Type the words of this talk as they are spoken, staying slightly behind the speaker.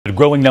A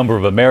growing number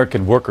of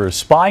American workers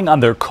spying on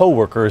their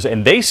co-workers,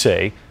 and they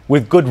say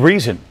with good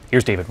reason.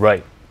 Here's David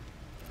Wright.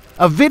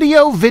 A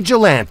video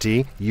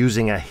vigilante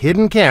using a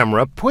hidden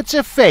camera puts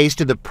a face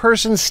to the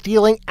person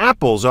stealing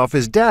apples off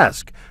his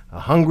desk, a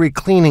hungry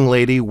cleaning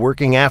lady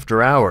working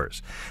after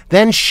hours,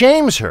 then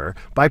shames her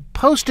by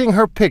posting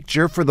her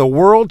picture for the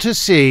world to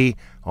see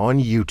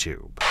on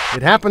YouTube.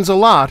 It happens a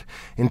lot.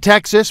 In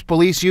Texas,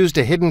 police used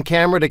a hidden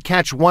camera to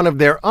catch one of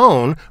their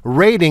own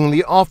raiding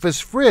the office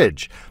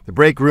fridge. The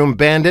break room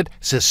bandit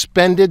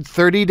suspended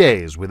 30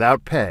 days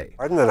without pay.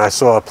 And then I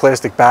saw a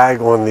plastic bag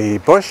on the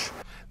bush.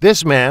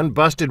 This man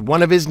busted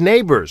one of his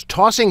neighbors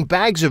tossing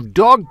bags of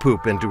dog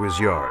poop into his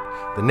yard.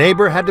 The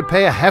neighbor had to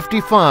pay a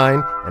hefty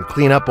fine and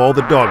clean up all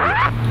the dog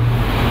litter.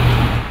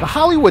 The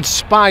Hollywood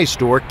spy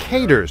store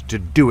caters to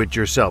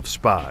do-it-yourself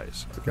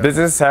spies.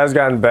 Business has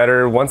gotten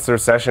better. Once the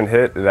recession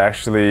hit, it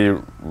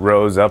actually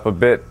rose up a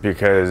bit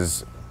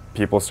because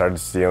people started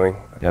stealing.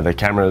 Yeah, the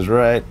camera's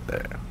right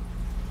there.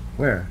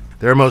 Where?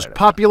 Their most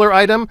popular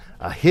item,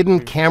 a hidden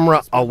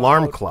camera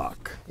alarm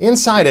clock.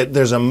 Inside it,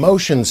 there's a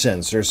motion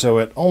sensor, so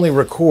it only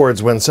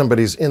records when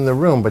somebody's in the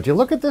room. But you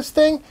look at this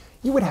thing,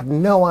 you would have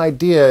no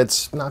idea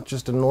it's not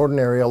just an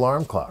ordinary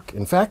alarm clock.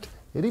 In fact,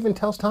 it even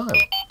tells time. 6:45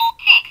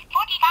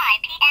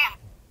 p.m.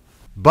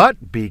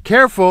 But be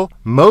careful,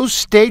 most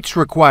states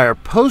require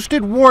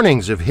posted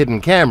warnings of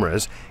hidden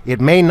cameras. It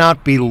may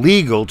not be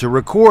legal to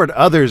record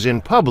others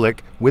in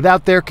public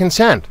without their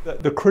consent.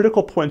 The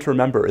critical point to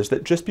remember is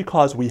that just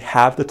because we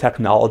have the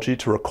technology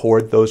to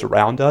record those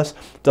around us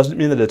doesn't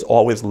mean that it's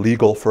always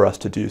legal for us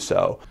to do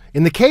so.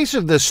 In the case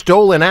of the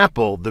stolen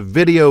apple, the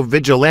video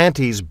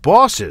vigilante's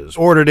bosses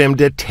ordered him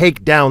to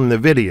take down the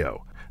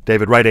video.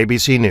 David Wright,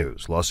 ABC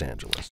News, Los Angeles.